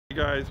Hey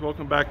guys,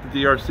 welcome back to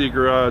DRC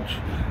Garage.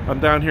 I'm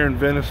down here in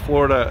Venice,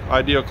 Florida,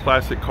 Ideal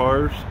Classic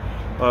Cars.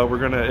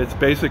 It's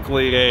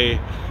basically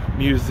a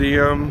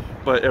museum,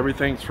 but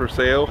everything's for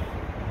sale.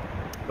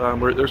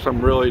 There's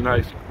some really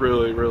nice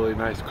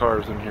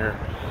cars in here.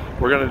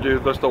 We're gonna do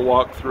just a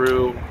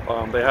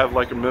walkthrough. They have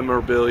like a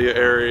memorabilia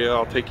area.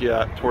 I'll take you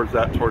towards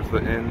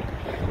the end.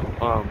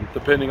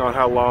 Depending on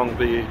how long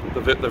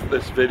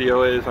this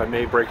video is, I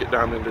may break it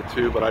down into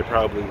two, but I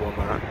probably will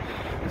not.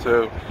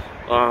 So,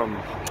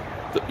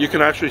 you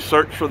can actually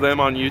search for them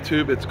on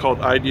YouTube. It's called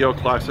Ideal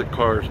Classic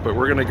Cars, but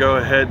we're gonna go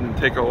ahead and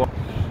take a walk.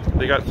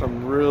 They got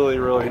some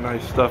really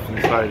nice stuff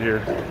inside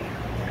here.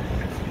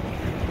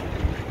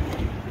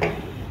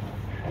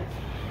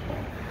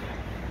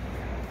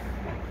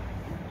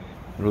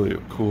 Really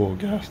cool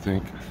gas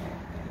tank.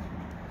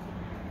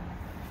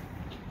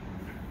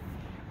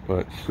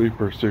 But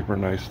super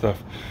nice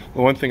stuff.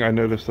 The one thing I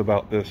noticed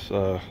about this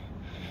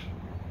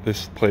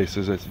this place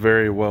is it's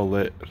very well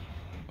lit.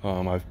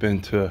 I've been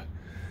to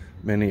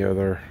many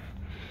other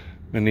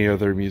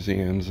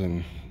museums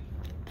and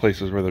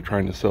places where they're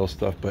trying to sell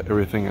stuff, but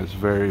everything is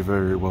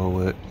very well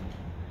lit.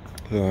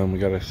 We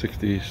got a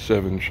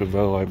 67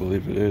 Chevelle, I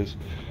believe it is.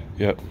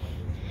 Yep,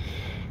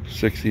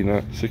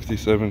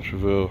 67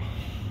 Chevelle.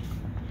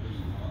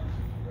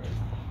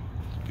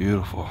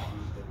 Beautiful,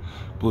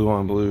 blue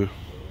on blue.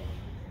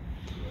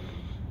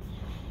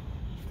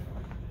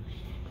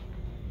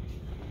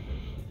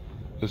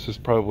 This is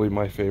probably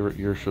my favorite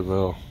year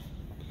Chevelle.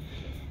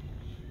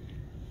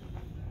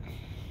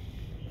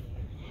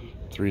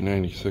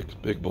 396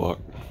 big block.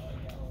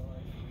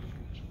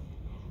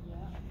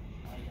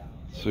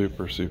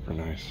 Super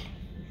nice.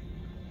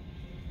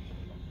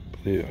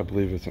 I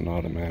believe it's an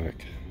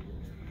automatic.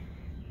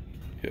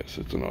 Yes,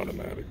 it's an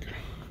automatic.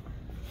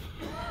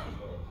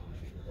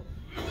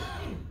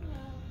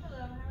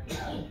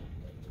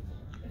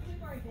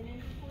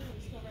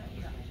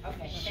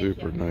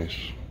 Super nice.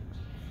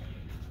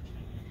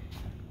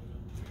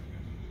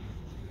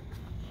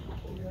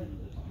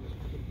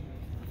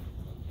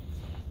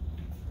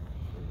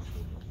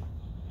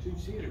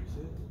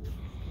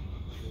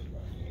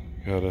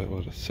 Got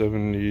a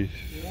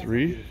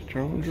 73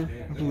 Challenger,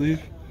 I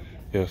believe.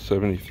 Yeah,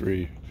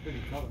 73.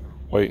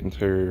 White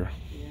interior.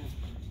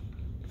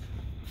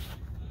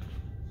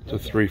 It's a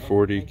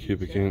 340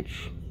 cubic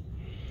inch.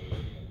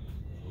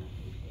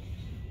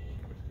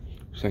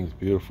 This thing's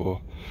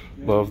beautiful.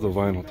 Love the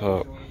vinyl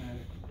top.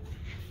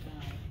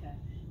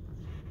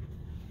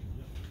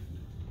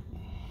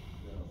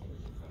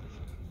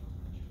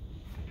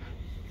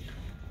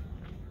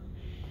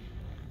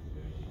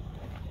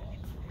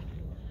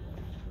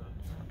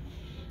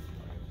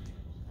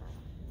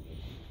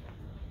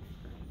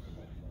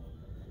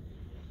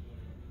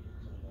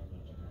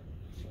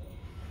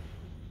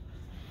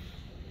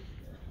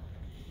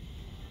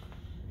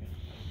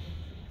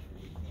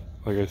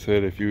 Like I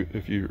said, if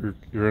you're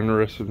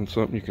interested in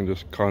something, you can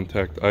just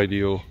contact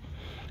Ideal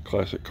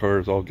Classic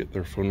Cars. I'll get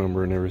their phone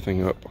number and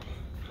everything up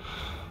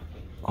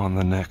on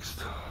the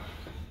next.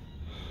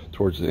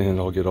 Towards the end,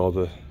 I'll get all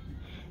the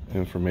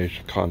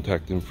information,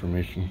 contact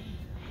information.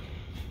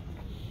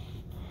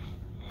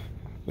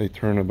 They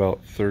turn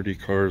about 30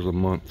 cars a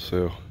month,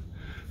 so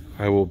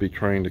I will be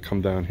trying to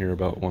come down here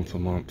about once a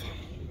month.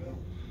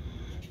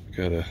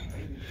 Got a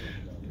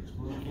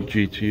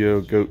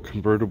GTO goat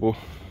convertible.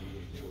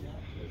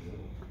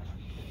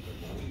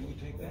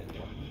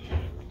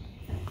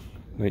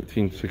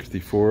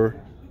 $1964.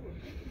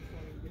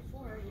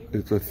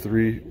 It's a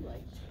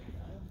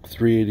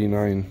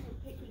 389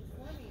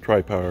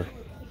 tri-power.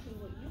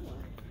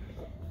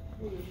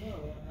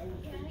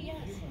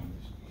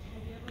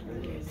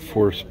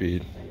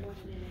 Four-speed.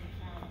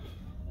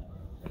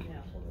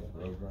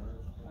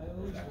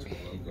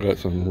 Got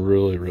some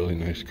really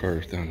nice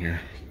cars down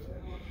here.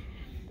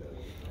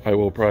 I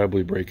will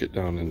probably break it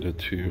down into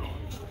two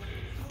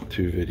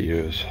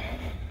videos.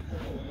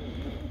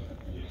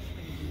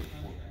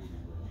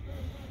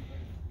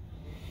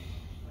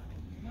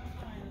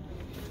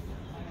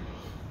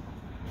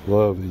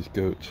 Love these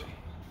goats.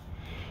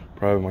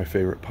 Probably my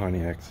favorite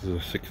Pontiacs is a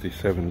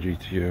 67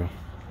 GTO.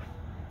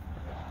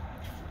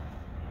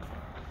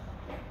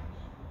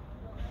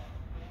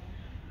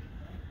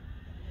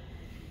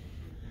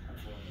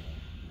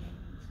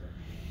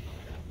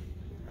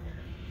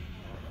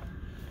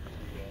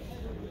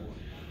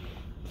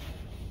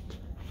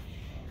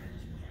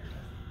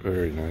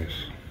 Very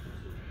nice.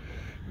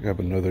 We have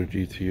another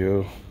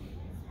GTO,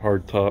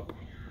 hard top.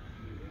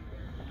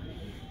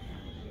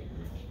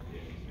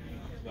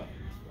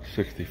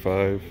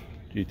 65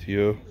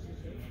 GTO.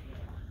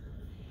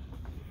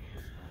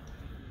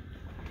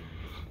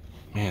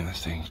 Man,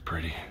 this thing's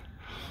pretty.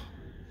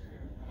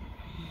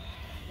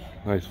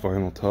 Nice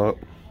vinyl top.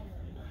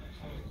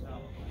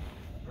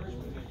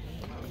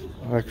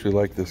 I actually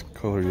like this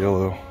color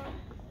yellow.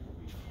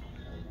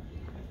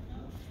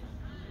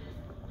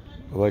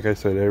 But like I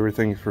said,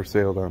 everything's for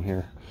sale down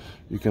here.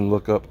 You can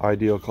look up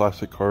Ideal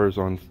Classic Cars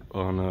on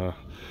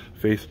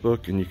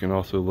Facebook, and you can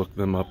also look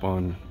them up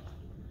on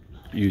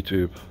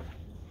YouTube.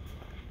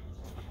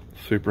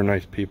 Super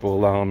nice people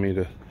allowing me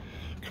to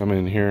come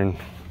in here and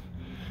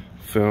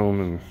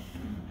film and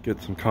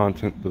get some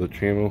content to the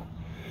channel.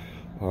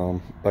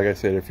 Like I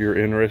said, if you're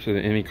interested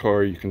in any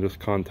car, you can just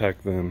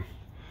contact them.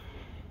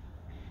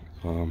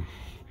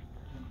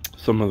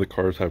 Some of the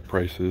cars have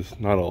prices,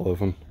 not all of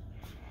them.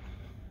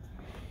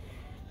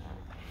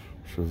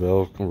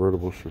 Chevelle,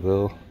 convertible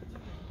Chevelle.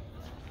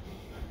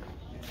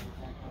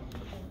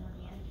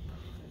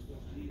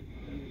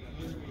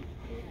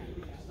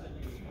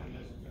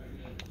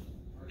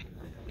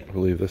 I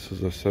believe this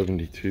is a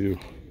 72.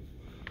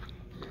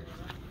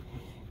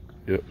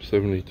 Yep,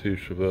 72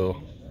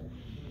 Chevelle.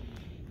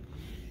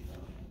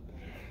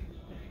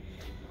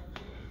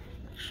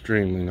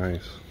 Extremely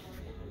nice.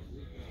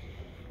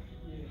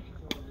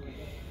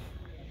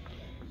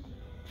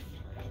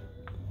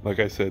 Like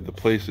I said, the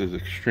place is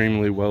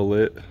extremely well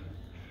lit.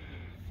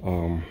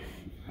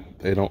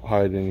 They don't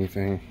hide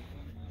anything,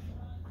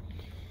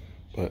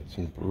 but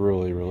some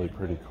really, really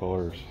pretty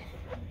cars.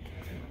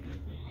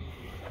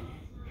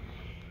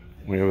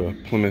 We have a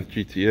Plymouth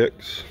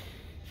GTX.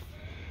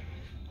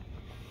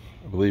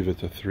 I believe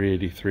it's a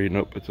 383.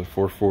 Nope, it's a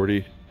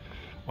 440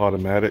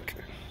 automatic.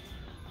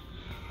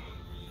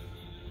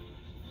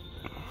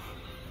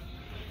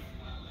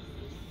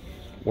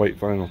 White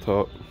vinyl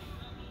top.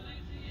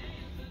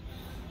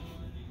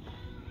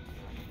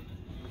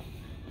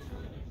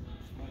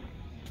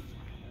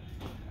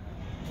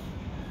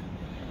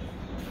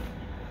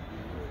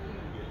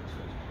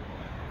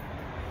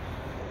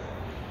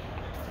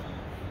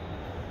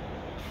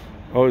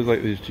 I always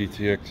like these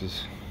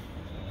GTXs.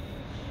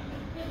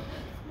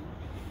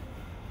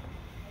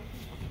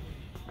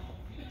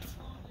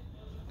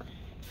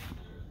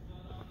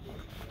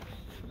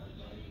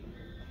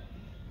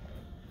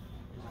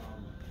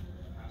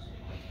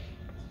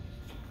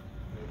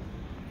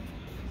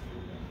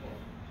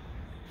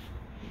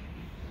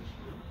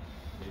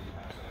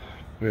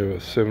 We have a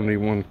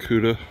 71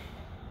 CUDA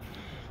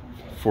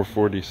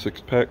 440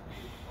 6-pack.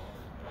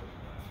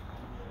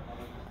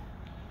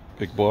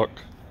 Big block.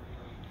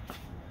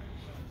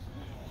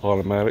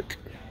 Automatic.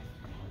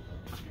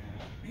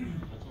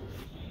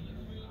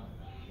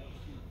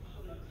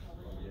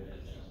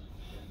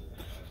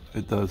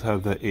 It does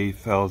have the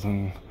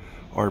 8,000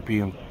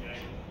 RPM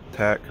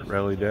TAC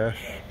rally dash.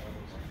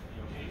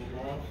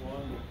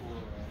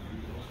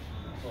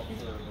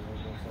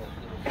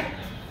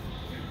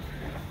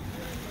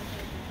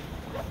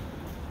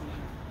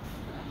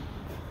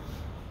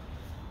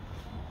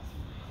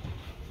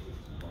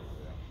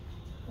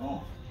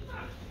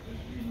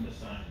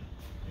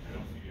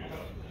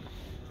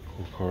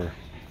 Cool car.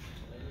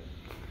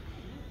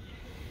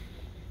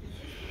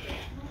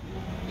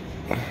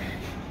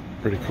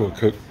 Pretty cool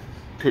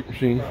cook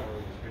machine.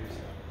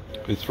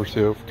 It's for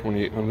sale for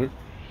 $2,800.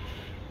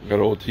 Got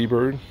an old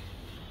T-Bird,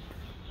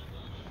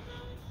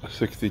 a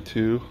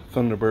 62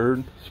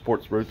 Thunderbird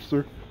sports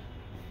roadster.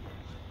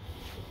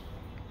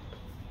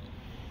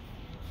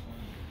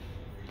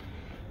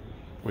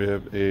 We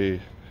have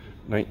a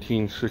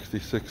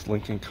 1966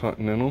 Lincoln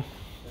Continental.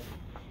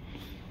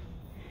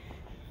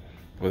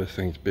 Well, this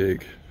thing's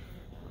big.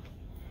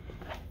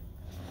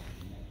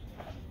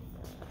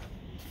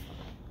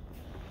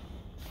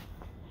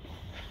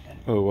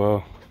 Oh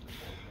wow,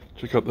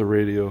 check out the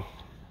radio.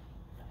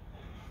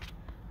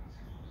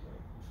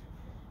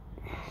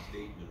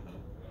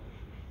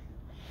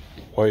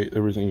 White,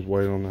 everything's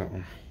white on that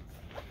one.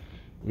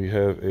 We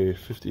have a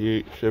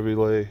 58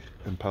 Chevrolet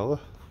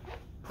Impala.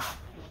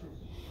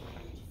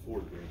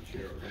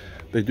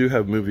 They do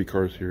have movie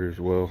cars here as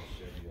well.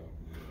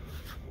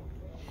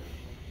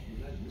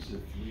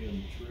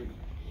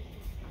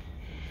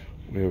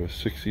 We have a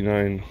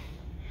 69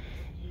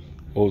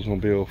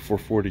 Oldsmobile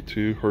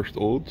 442 Hurst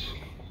Olds.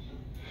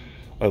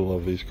 I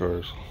love these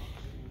cars.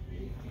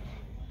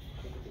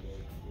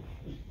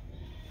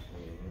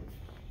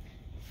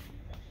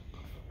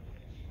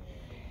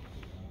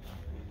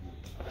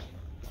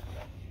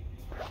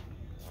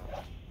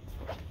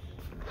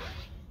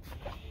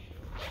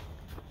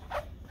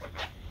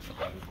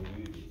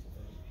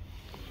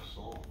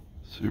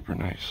 Super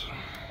nice.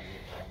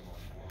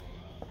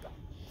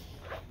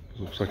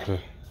 Looks like a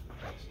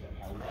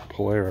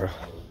Polara.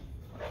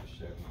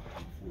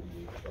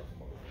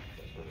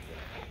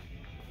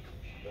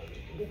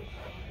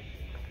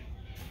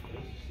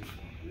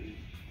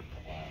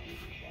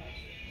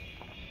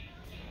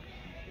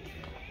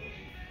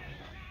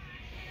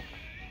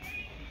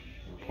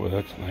 Boy,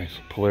 that's nice.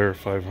 Polara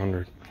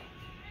 500.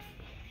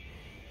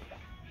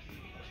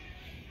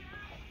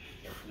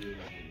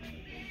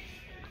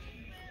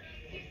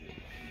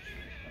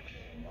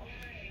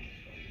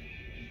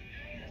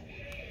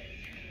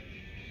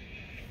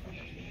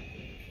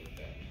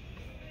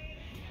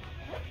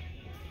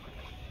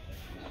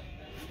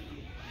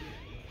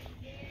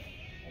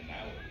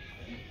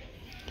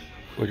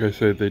 Like I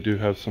said, they do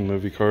have some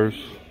movie cars.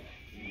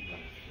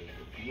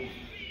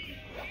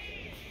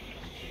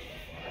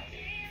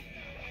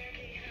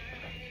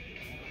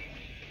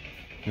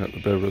 Got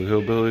the Beverly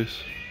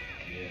Hillbillies.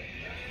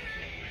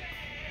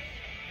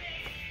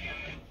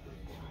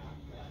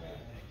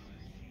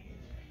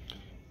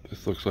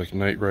 This looks like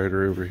Knight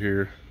Rider over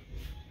here.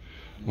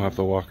 We'll have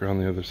to walk around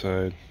the other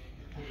side.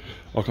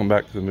 I'll come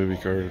back to the movie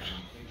cars.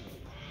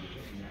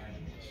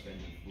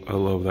 I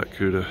love that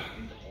Cuda.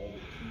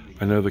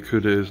 I know the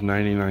Cuda is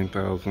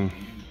 $99,000.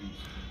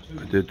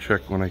 I did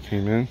check when I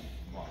came in.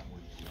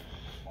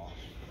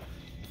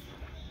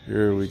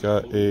 Here we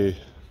got a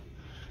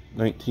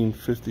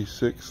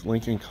 1956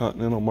 Lincoln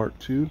Continental Mark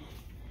II.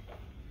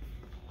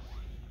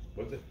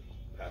 What's it?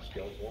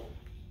 Pascal's law.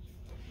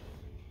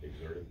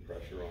 Exerting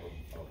pressure on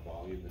a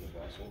volume in a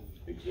vessel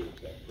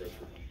exerts that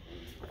pressure.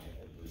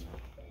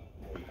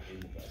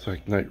 It's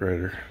like Knight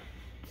Rider.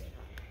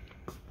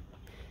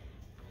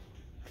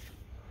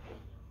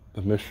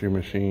 The Mystery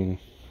Machine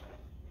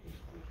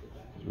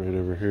is right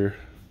over here.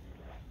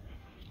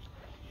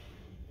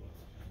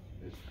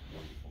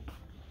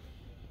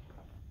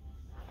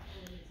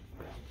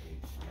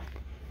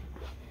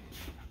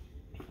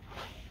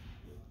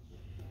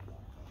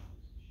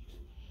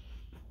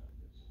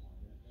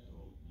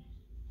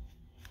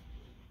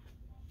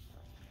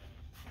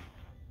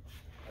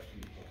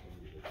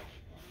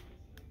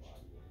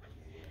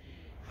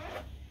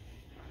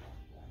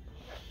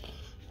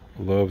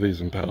 Love these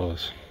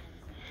Impalas.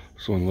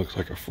 This one looks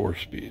like a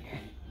 4-speed.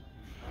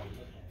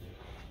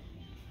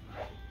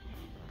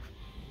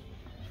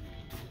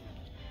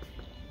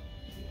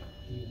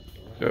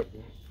 Yep.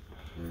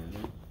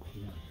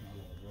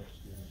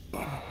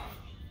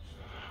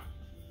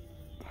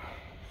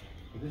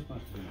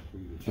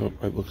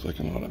 Nope, it looks like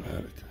an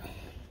automatic.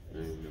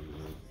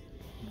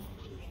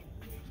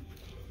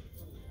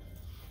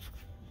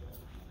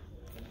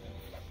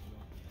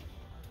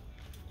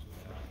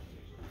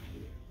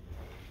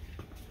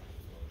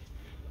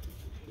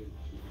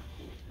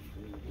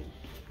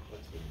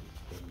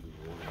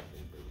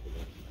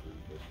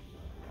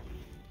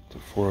 It's a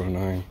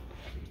 409.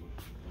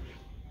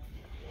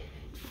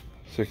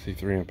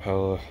 63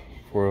 Impala,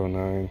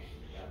 409.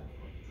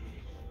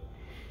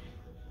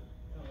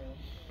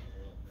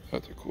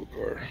 That's a cool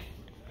car.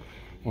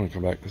 I want to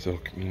come back to El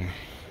Camino.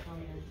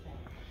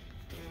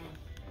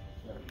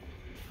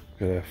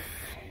 Got a,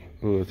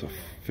 oh, it's a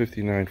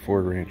 59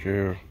 Ford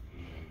Ranchero.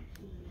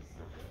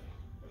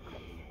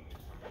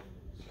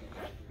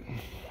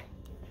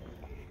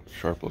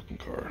 Sharp looking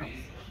car.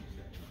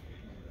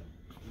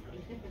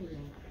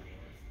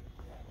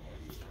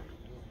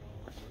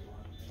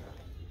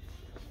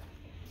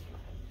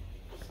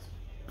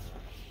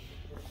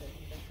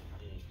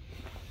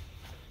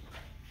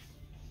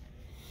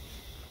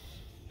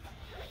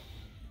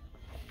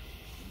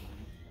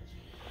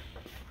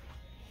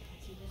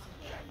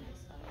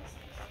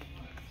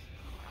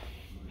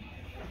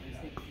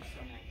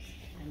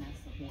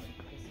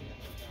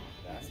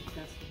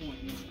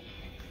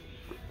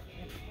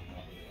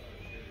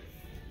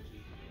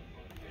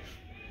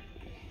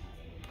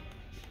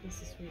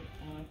 This is sweet.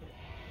 I like it.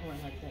 Oh,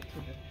 I like that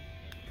too.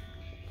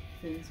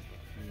 The fins.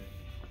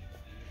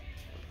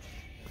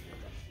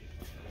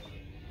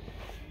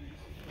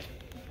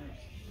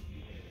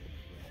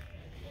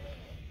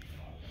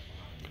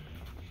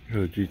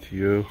 Got a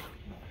GTO.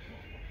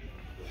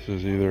 This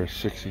is either a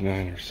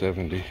 69 or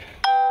 70.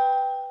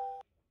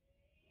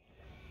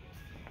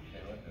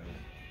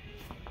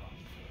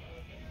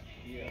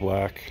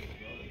 Black.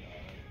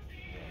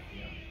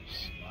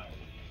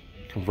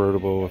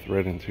 Convertible with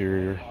red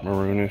interior,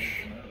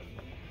 maroonish,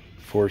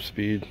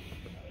 4-speed.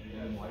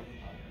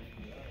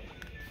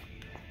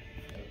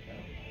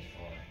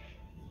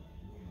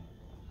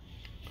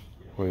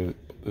 Boy,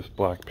 this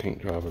black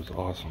paint job is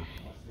awesome.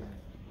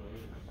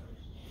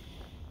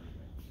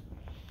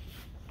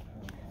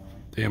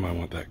 Damn, I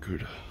want that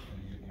Cuda.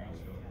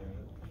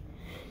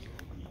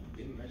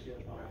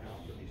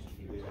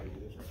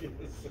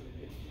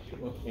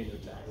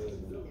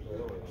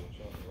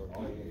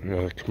 We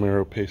got a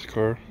Camaro pace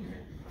car.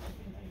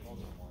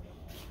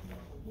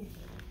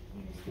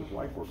 His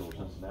wife worked over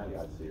Cincinnati,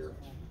 I'd see her.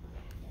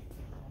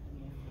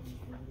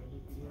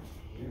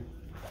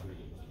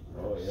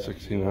 Oh, yeah.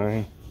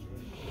 69.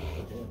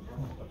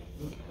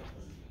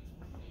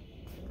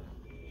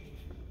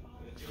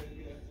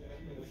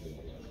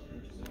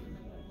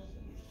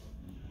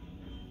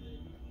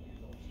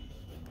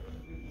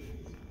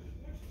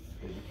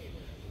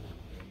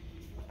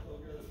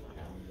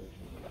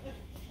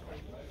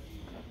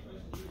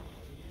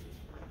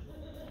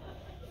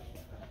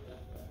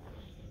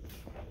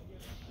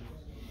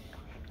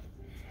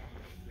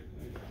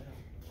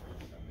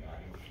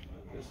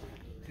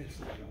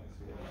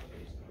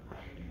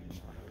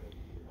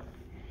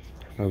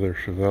 Another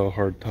Chevelle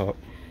hardtop.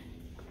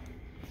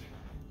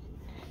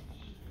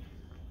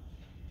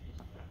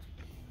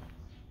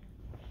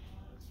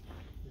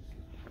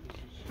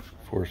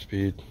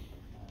 Four-speed.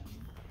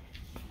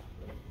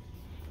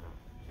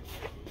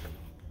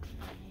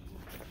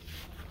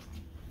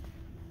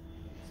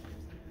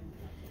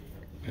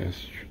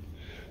 Yes,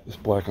 this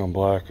black on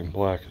black and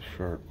black is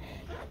sharp.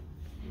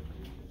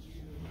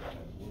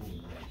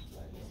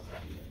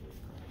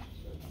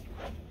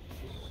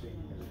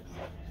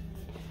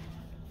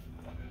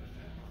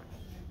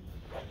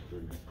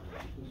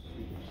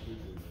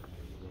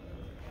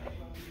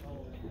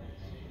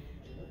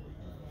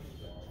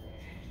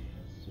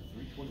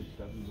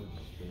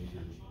 what's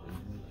standard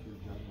engine to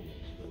general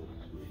is still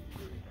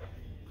 283.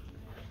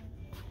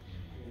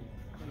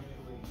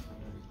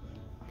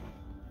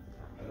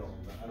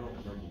 I don't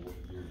remember what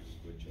year the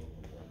switch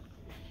over was.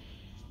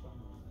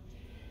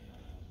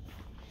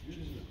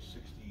 Usually it's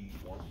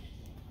 61.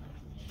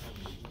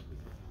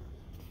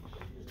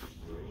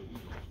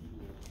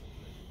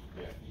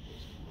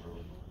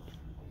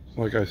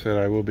 Like I said,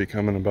 I will be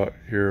coming about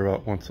here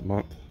about once a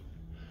month.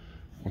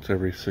 Once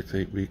every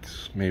 6-8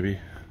 weeks, maybe.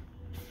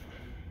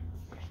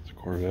 It's a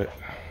Corvette.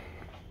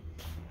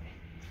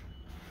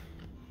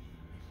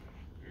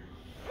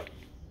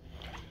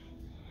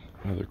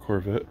 Another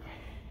Corvette.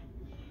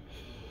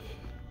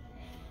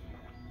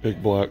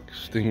 Big block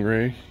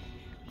Stingray.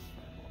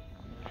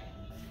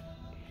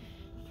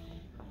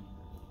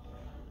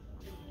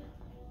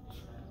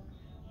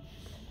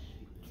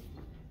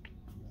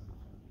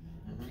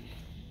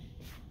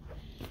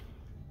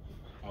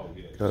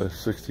 Got a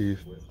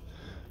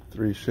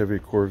 63 Chevy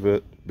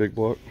Corvette big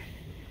block.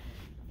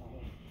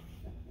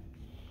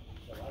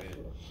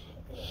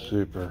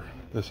 Super.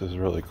 This is a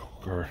really cool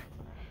car.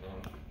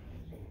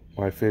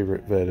 My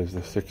favorite vet is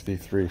the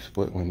 63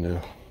 split window.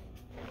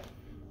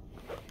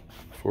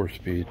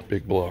 4-speed,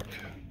 big block.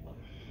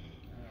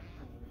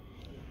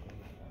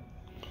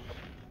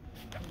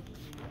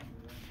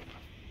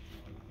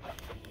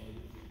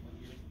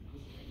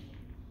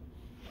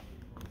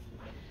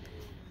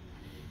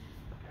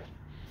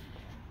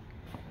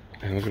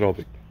 And look at all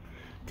the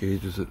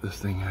gauges that this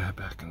thing had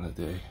back in the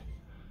day.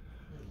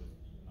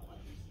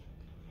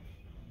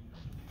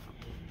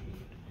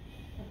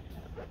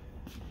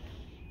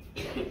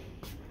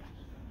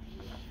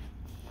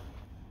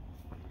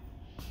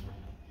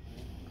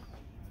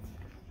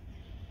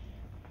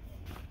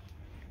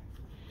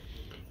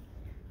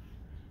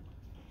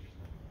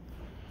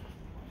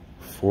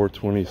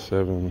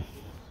 .427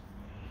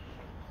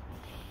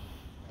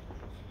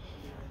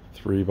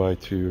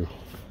 3x2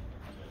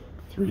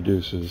 3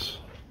 deuces,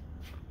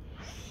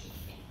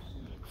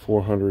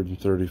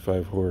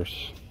 435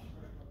 horse.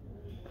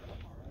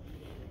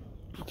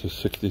 It's a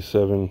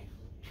 67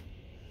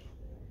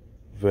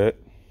 Vet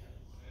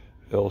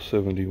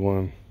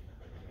L71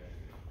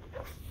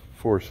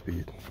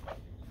 4-speed.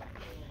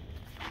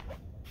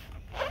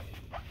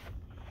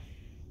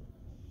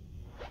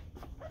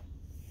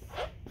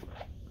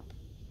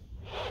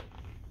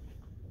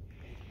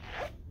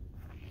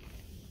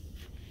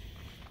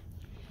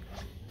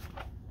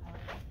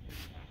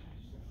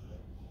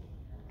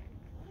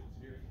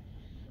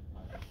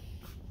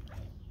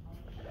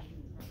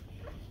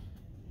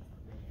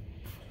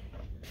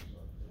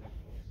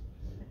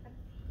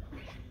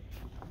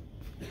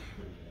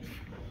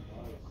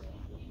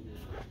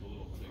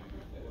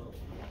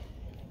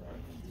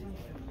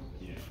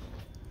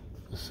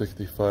 The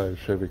 65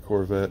 Chevy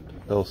Corvette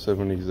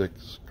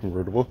L76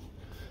 convertible.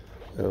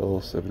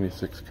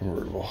 L76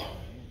 convertible.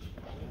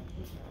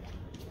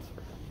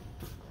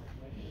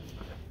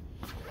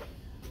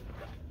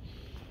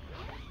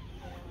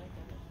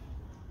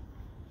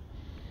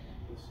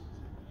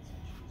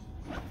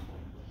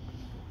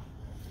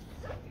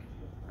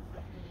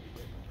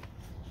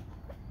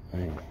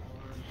 Dang.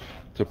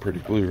 It's a pretty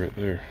glue right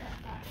there.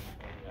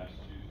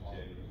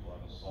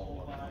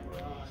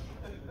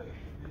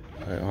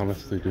 I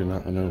honestly do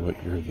not know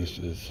what year this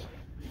is.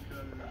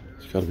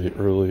 It's got to be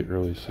early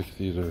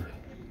 60s or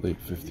late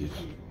 50s.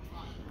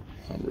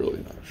 I'm really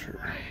not sure.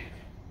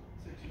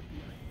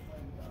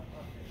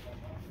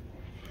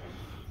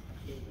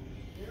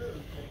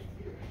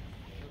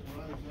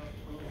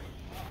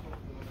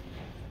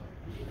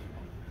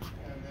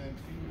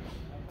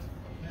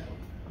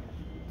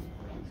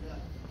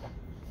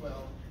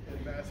 Well,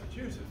 in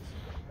Massachusetts,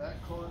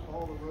 that caught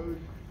all the road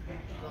and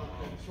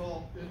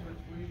salt in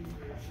between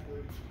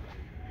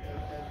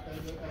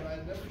and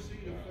I'd never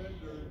seen a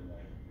fender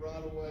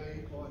right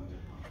away on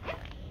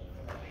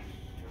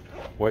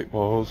White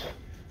balls.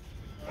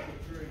 I was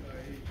very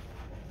naive.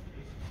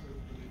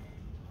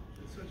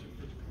 It's such a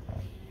pretty.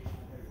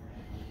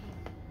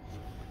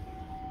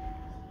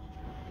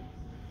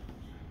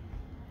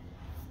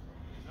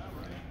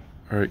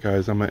 Alright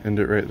guys, I'm going to end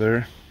it right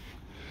there.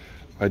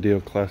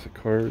 Ideal Classic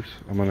Cars.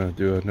 I'm going to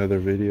do another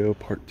video,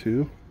 part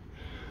 2.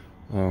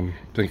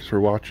 Thanks for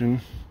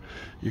watching.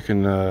 You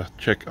can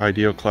check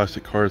Ideal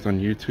Classic Cars on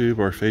YouTube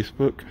or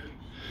Facebook.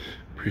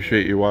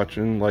 Appreciate you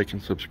watching. Like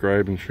and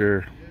subscribe and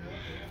share.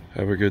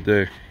 Have a good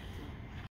day.